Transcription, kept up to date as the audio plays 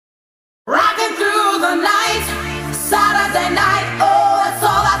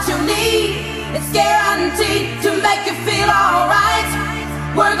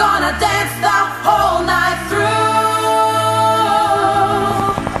gonna dance the whole night through.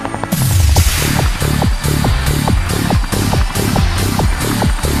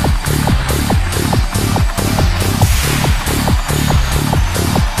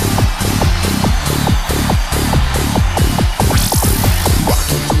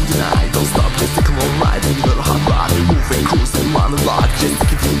 Just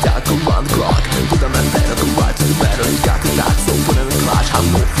keep it dark around the clock. Put on my pedal, go right to the metal. You got the dark, so put on the clutch. Have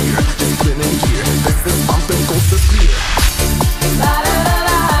no fear, just clean in gear. This is pumping, goes to clear. La la la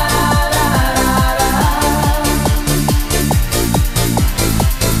la la la la la.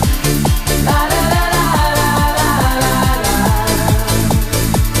 La la la la la la la.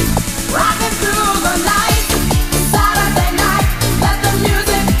 Rockin' through the night, Saturday night. Let the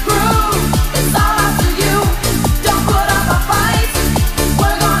music groove. It's all up to you. Don't put up a fight.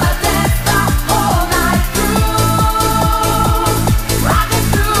 We're gonna dance the whole night through. Rockin'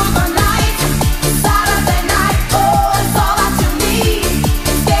 through the night, Saturday night. Oh, it's all that you need.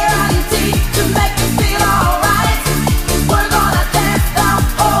 It's guaranteed to make you feel alright. We're gonna dance the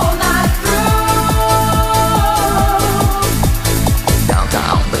whole night through.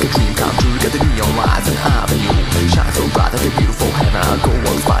 Downtown, like a dream come true. Get the neon lights and avenue. Shine so bright like a beautiful heaven. I go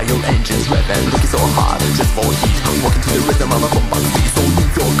on by your engines revving. Looking so hard, just for heat. Walking to the rhythm of a boombox beat. So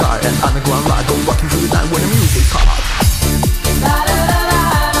leave your car and underground light. Go walking through the night when I'm